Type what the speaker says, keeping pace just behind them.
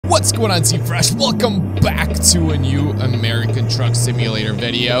What's going on, Team Fresh? Welcome back to a new American Truck Simulator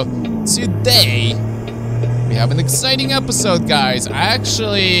video. Today, we have an exciting episode, guys. I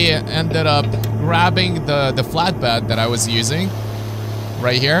actually ended up grabbing the flatbed that I was using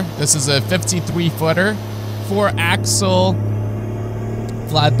right here. This is a 53-footer, 4-axle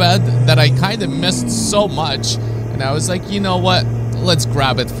flatbed that I kind of missed so much. And I was like, you know what? Let's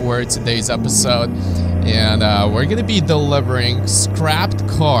grab it for today's episode. And we're gonna be delivering scrapped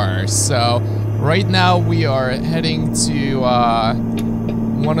cars. So right now we are heading to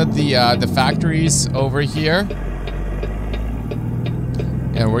one of the factories over here,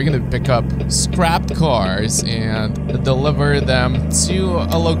 and we're gonna pick up scrapped cars and deliver them to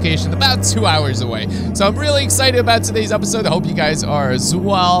a location about 2 hours away. So I'm really excited about today's episode. I hope you guys are as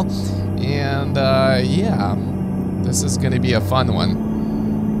well. And yeah, this is gonna be a fun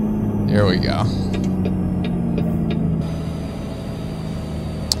one. Here we go.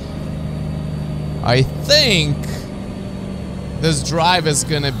 I think this drive is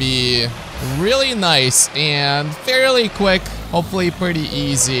gonna be really nice and fairly quick, hopefully pretty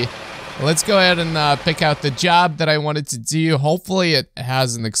easy. Let's go ahead and pick out the job that I wanted to do. Hopefully it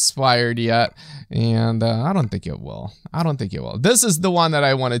hasn't expired yet, and I don't think it will. This is the one that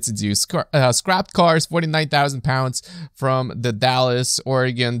I wanted to do. Scrapped cars, 49,000 pounds from the Dallas,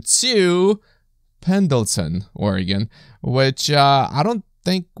 Oregon to Pendleton, Oregon, which I don't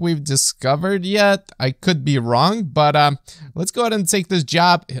think we've discovered yet. I could be wrong, but let's go ahead and take this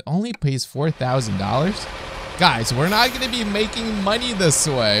job. It only pays $4,000. Guys, we're not gonna be making money this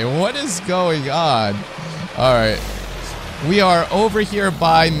way. What is going on? All right, we are over here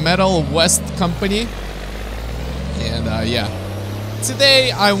by Metal West Company, and yeah, today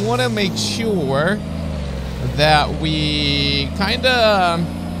I want to make sure that we kind of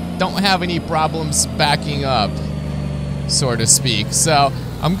don't have any problems backing up, so to speak. So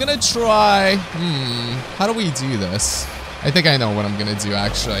I'm gonna try, how do we do this? I think I know what I'm gonna do,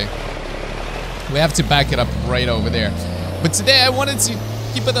 actually. We have to back it up right over there. But today I wanted to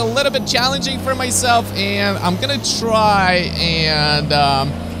keep it a little bit challenging for myself, and I'm gonna try and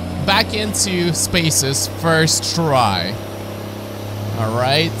back into spaces first try.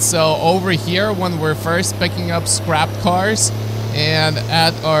 Alright, so over here when we're first picking up scrapped cars, and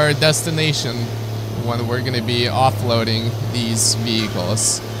at our destination when we're gonna be offloading these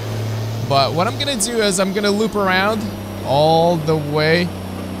vehicles. But what I'm gonna do is I'm gonna loop around all the way,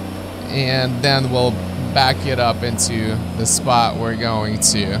 and then we'll back it up into the spot we're going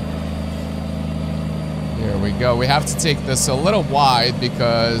to. Here we go. We have to take this a little wide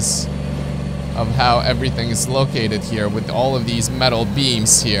because of how everything is located here with all of these metal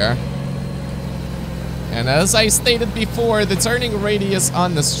beams here. And as I stated before, the turning radius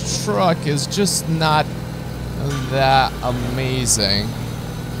on this truck is just not that amazing.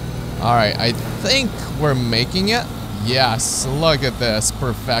 Alright, I think we're making it. Yes, look at this,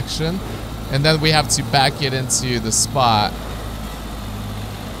 perfection. And then we have to back it into the spot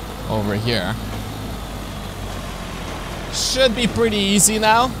over here. Should be pretty easy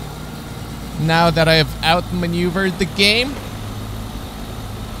now. Now that I have outmaneuvered the game.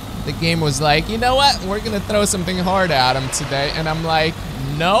 The game was like, you know what? We're gonna throw something hard at him today. And I'm like,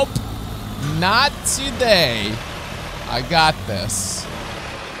 nope, not today. I got this.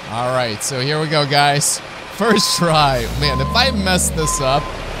 Alright, so here we go, guys. First try. Man, if I mess this up,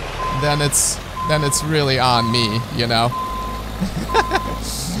 then it's really on me, you know?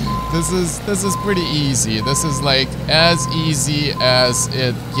 This is pretty easy. This is like as easy as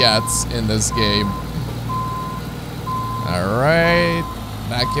it gets in this game. Alright.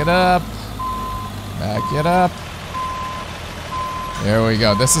 Back it up. Back it up. There we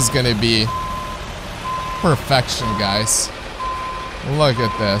go. This is gonna be perfection, guys. Look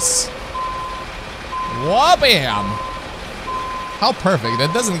at this. Wha-bam! How perfect.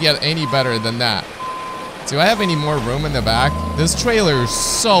 That doesn't get any better than that. Do I have any more room in the back? This trailer is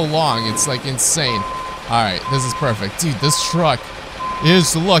so long. It's like insane. Alright, this is perfect. Dude, this truck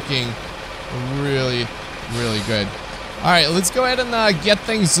is looking really, really good. Alright, let's go ahead and get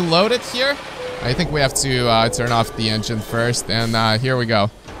things loaded here. I think we have to turn off the engine first, and here we go.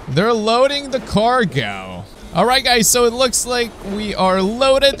 They're loading the cargo. Alright guys, so it looks like we are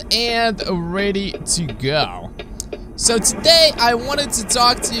loaded and ready to go. So today I wanted to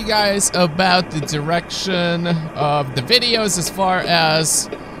talk to you guys about the direction of the videos as far as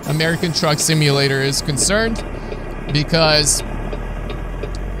American Truck Simulator is concerned. Because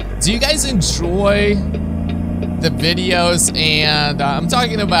do you guys enjoy the videos? And I'm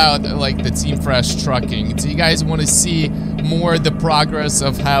talking about like the Team Fresh trucking. Do you guys want to see more of the progress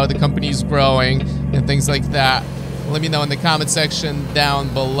of how the company's growing and things like that? Let me know in the comment section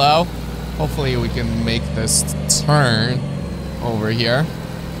down below. Hopefully we can make this turn over here.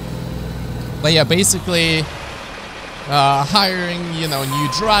 But yeah, basically hiring, you know, new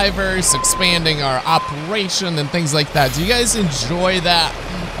drivers, expanding our operation and things like that. Do you guys enjoy that?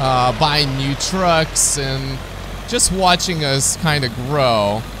 Buying new trucks and just watching us kind of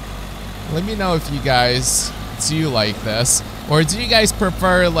grow. Let me know if you guys do like this, or do you guys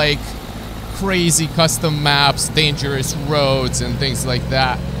prefer like crazy custom maps, dangerous roads and things like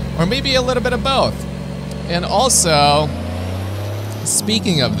that, or maybe a little bit of both. And also,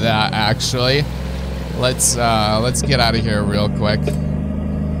 speaking of that, actually, let's get out of here real quick.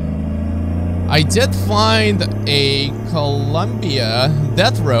 I did find a Colombia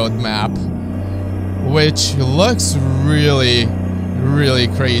Death Road map, which looks really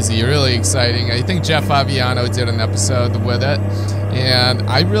crazy, really exciting. I think Jeff Aviano did an episode with it, and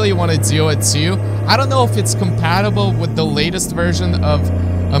I really want to do it too. I don't know if it's compatible with the latest version of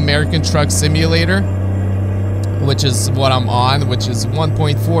American Truck Simulator, which is what I'm on, which is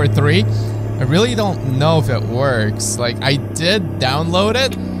 1.43. I really don't know if it works. Like, I did download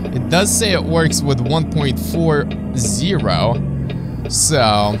it. It does say it works with 1.40.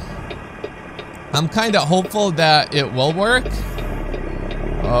 So I'm kind of hopeful that it will work.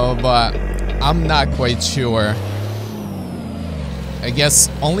 Oh, but I'm not quite sure. I guess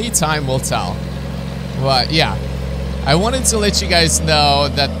only time will tell. But yeah, I wanted to let you guys know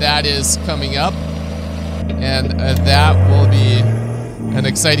that that is coming up, and that will be an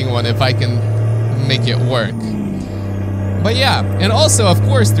exciting one if I can make it work. But yeah, and also, of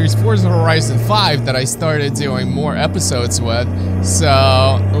course, there's Forza Horizon 5 that I started doing more episodes with.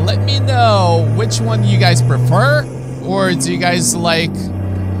 So let me know which one you guys prefer, or do you guys like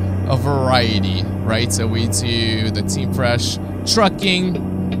a variety, right? So we do the Team Fresh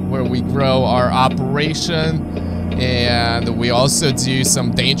trucking, where we grow our operation, and we also do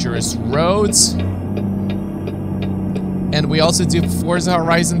some dangerous roads, and we also do Forza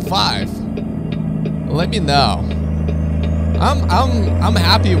Horizon 5. Let me know. I'm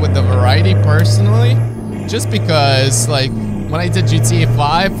happy with the variety personally, just because like when I did GTA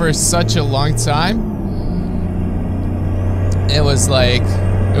 5 for such a long time, it was like,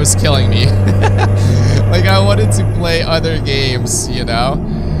 it was killing me. Like, I wanted to play other games, you know?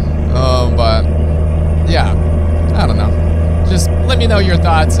 But yeah, I don't know. Just let me know your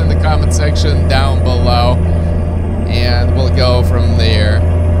thoughts in the comment section down below, and we'll go from there.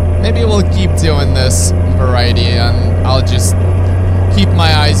 Maybe we'll keep doing this variety, and I'll just keep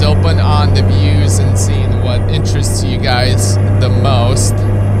my eyes open on the views and seeing what interests you guys the most.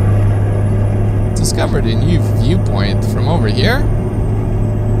 Discovered a new viewpoint from over here.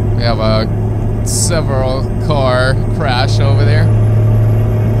 We have a several car crash over there.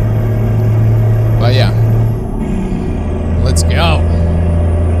 But yeah, let's go.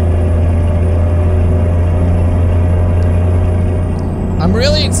 I'm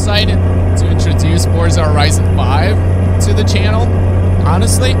really excited to introduce Forza Horizon 5 to the channel,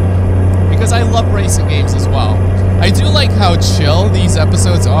 honestly, because I love racing games as well. I do like how chill these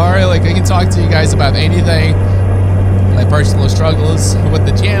episodes are. Like, I can talk to you guys about anything, my personal struggles with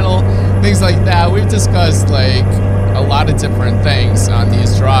the channel, things like that. We've discussed like a lot of different things on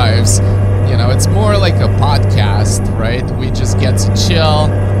these drives. You know, it's more like a podcast, right? We just get to chill,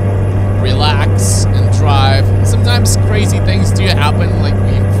 relax, and drive. Sometimes crazy things do happen, like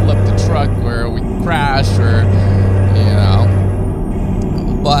we flip the truck or we crash, or, you know.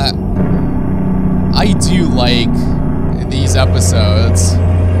 But I do like these episodes.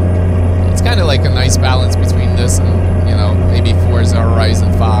 It's kind of like a nice balance between this and, you know, maybe Forza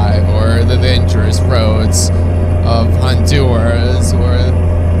Horizon 5 or the dangerous roads of Honduras or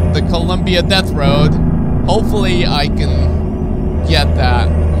the Colombia Death Road. Hopefully I can get that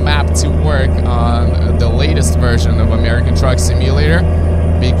map to work on the latest version of American Truck Simulator,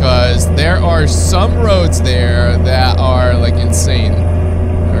 because there are some roads there that are like insane.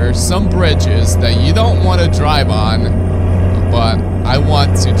 There are some bridges that you don't want to drive on, but I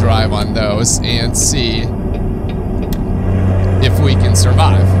want to drive on those and see if we can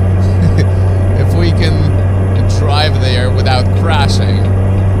survive. If we can drive there without crashing.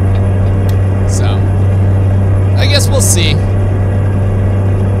 So, I guess we'll see.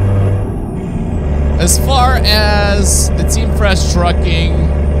 As far as the Team Fresh trucking,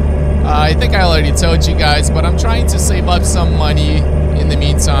 I think I already told you guys, but I'm trying to save up some money in the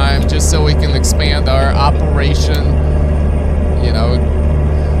meantime, just so we can expand our operation. You know,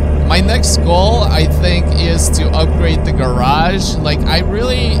 my next goal, I think, is to upgrade the garage. Like, I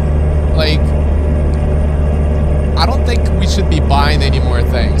really, like, I don't think we should be buying any more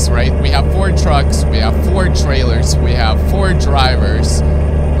things, right? We have 4 trucks, we have 4 trailers, we have 4 drivers.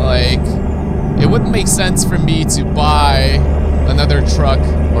 Like, it wouldn't make sense for me to buy another truck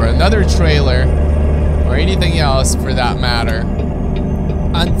or another trailer or anything else for that matter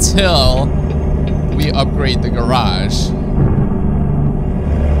until we upgrade the garage.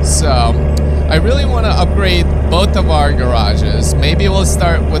 So, I really want to upgrade both of our garages. Maybe we'll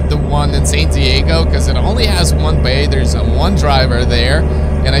start with the one in San Diego because it only has 1 bay. There's 1 driver there.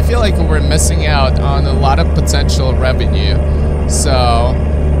 And I feel like we're missing out on a lot of potential revenue. So,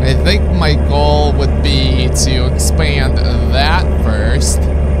 I think my goal would be to expand that first.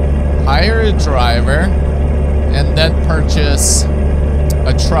 Hire a driver. And then purchase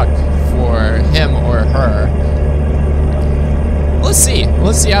a truck for him or her. Let's see.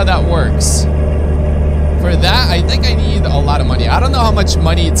 Let's see how that works. For that, I think I need a lot of money. I don't know how much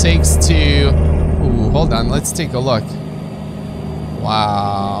money it takes to... Ooh, hold on. Let's take a look.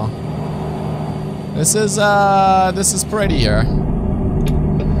 Wow. This is pretty here.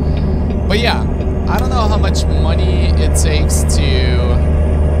 But yeah, I don't know how much money it takes to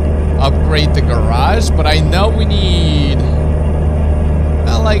upgrade the garage, but I know we need...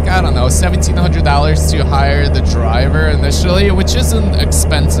 like, I don't know, $1,700 to hire the driver initially, which isn't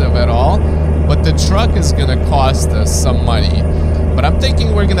expensive at all, but the truck is gonna cost us some money. But I'm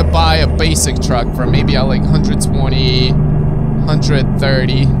thinking we're gonna buy a basic truck for maybe like $120,000,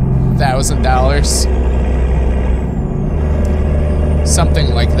 $130,000.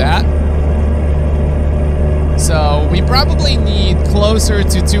 Something like that. So we probably need closer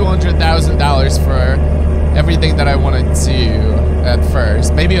to $200,000 for everything that I want to do at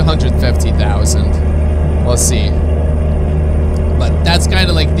first. Maybe $150,000. We'll see. But that's kind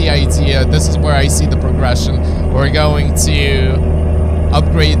of like the idea. This is where I see the progression. We're going to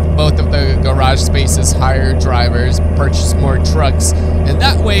upgrade both of the garage spaces, hire drivers, purchase more trucks, and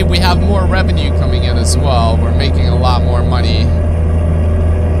that way we have more revenue coming in as well. We're making a lot more money.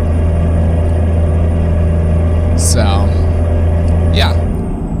 So, yeah.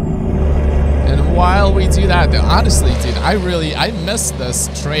 And while we do that, honestly, dude, I miss this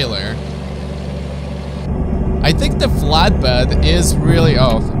trailer. I think the flatbed is really...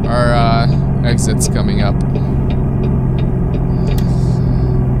 Oh, our exit's coming up.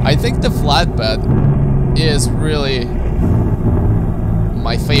 I think the flatbed is really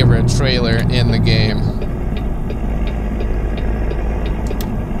my favorite trailer in the game.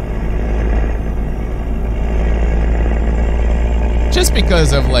 Just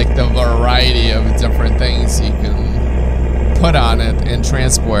because of like the variety of different things you can put on it and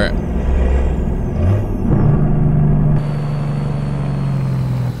transport.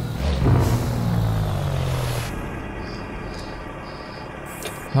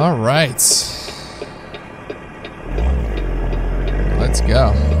 All right. Let's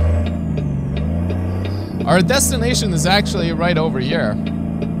go. Our destination is actually right over here.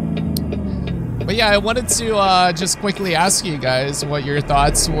 But yeah, I wanted to just quickly ask you guys what your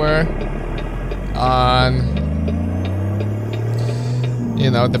thoughts were on,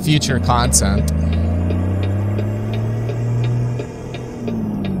 you know, the future content.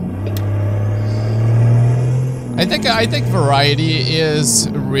 I think variety is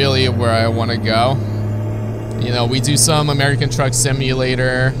really where I want to go. You know, we do some American Truck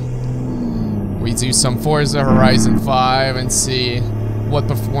Simulator. We do some Forza Horizon 5 and see what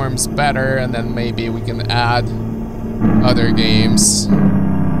performs better, and then maybe we can add other games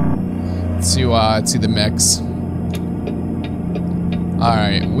to the mix. All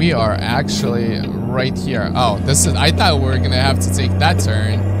right, we are actually right here. Oh, this is... I thought we were gonna have to take that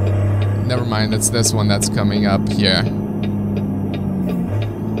turn. Never mind, it's this one that's coming up here.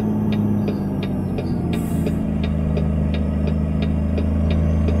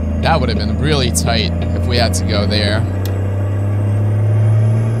 That would have been really tight if we had to go there.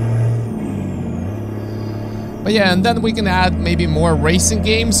 But yeah, and then we can add maybe more racing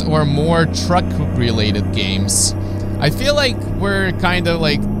games or more truck-related games. I feel like we're kind of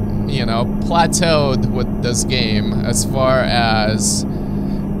like, you know, plateaued with this game as far as,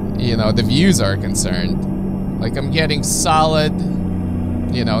 you know, the views are concerned. Like, I'm getting solid,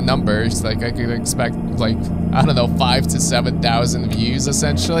 you know, numbers. Like, I could expect, like, I don't know, 5,000 to 7,000 views,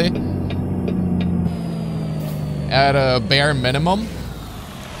 essentially. At a bare minimum.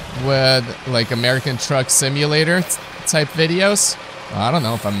 With, like, American Truck Simulator type videos. Well, I don't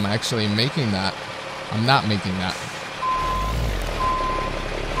know if I'm actually making that. I'm not making that.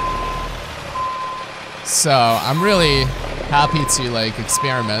 So, I'm really happy to, like,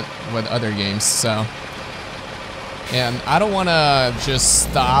 experiment with other games, so. And I don't want to just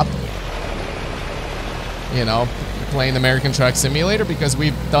stop, you know, playing American Truck Simulator because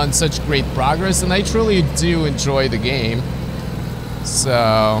we've done such great progress, and I truly do enjoy the game. So,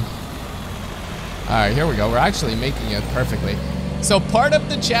 all right, here we go. We're actually making it perfectly. So part of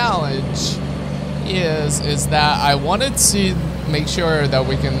the challenge is that I wanted to make sure that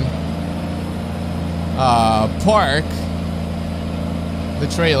we can park the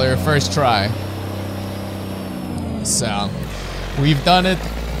trailer first try. So we've done it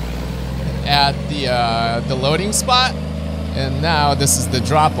at the loading spot, and now this is the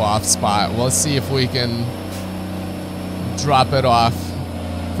drop-off spot. We'll see if we can drop it off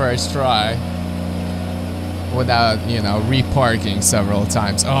first try without, you know, reparking several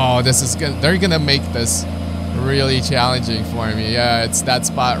times. Oh, this is good. They're gonna make this really challenging for me. Yeah, it's that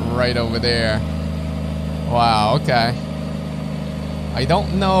spot right over there. Wow, okay. I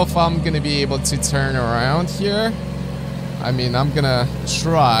don't know if I'm gonna be able to turn around here. I mean, I'm gonna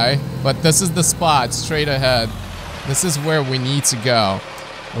try, but this is the spot straight ahead. This is where we need to go.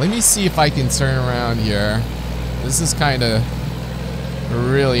 Let me see if I can turn around here. This is kind of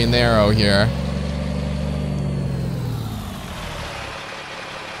really narrow here.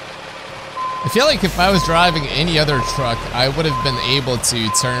 I feel like if I was driving any other truck, I would have been able to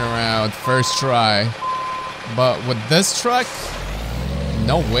turn around first try. But with this truck,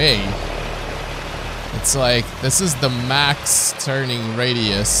 no way. It's like, this is the max turning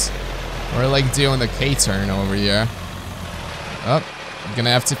radius. We're like doing the K-turn over here. Oh, I'm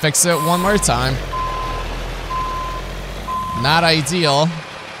gonna have to fix it one more time. Not ideal,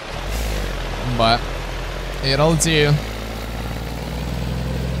 but it'll do.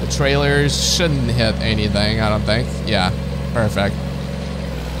 The trailers shouldn't hit anything, I don't think. Yeah, perfect.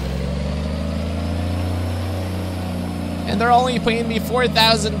 And they're only paying me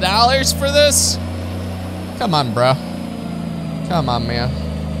 $4,000 for this? Come on, bro. Come on, man.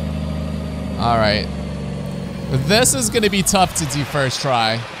 Alright. This is gonna be tough to do first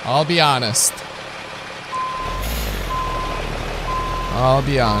try. I'll be honest. I'll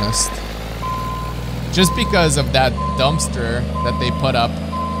be honest. Just because of that dumpster that they put up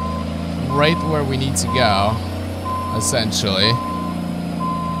right where we need to go, essentially.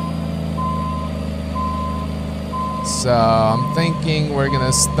 So I'm thinking we're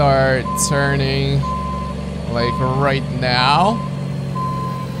gonna start turning like right now.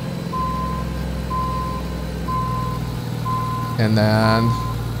 And then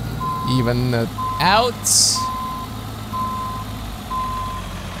even it out.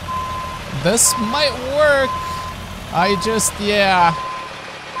 This might work. Yeah.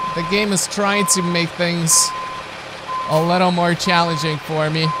 The game is trying to make things a little more challenging for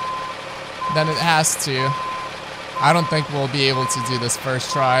me than it has to. I don't think we'll be able to do this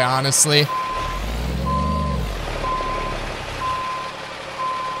first try, honestly.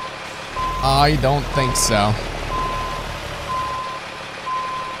 I don't think so.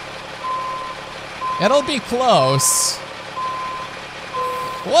 It'll be close.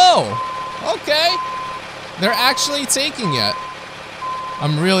 Whoa! Okay. They're actually taking it.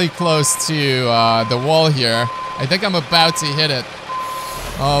 I'm really close to the wall here. I think I'm about to hit it.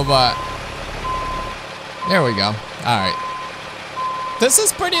 Oh, but... there we go. Alright. This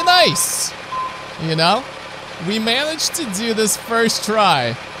is pretty nice. You know? We managed to do this first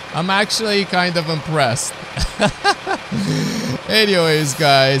try. I'm actually kind of impressed. Anyways,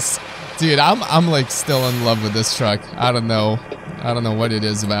 guys. Dude, I'm like still in love with this truck. I don't know what it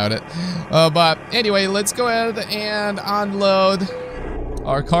is about it. But anyway, let's go ahead and unload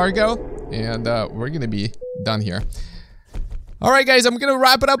our cargo. And we're gonna be done here. Alright guys, I'm gonna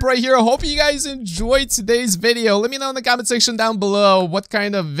wrap it up right here. I hope you guys enjoyed today's video. Let me know in the comment section down below what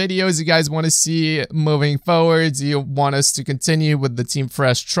kind of videos you guys want to see moving forward. Do you want us to continue with the Team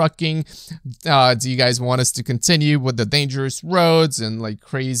Fresh trucking? Do you guys want us to continue with the dangerous roads and like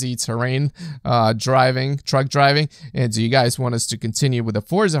crazy terrain truck driving? And do you guys want us to continue with the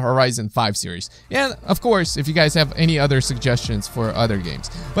Forza Horizon 5 series? And of course, if you guys have any other suggestions for other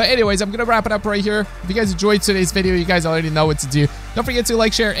games. But anyways, I'm gonna wrap it up right here. If you guys enjoyed today's video, you guys already know what to do. Don't forget to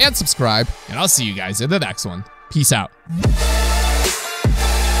like, share, and subscribe, and I'll see you guys in the next one. Peace out.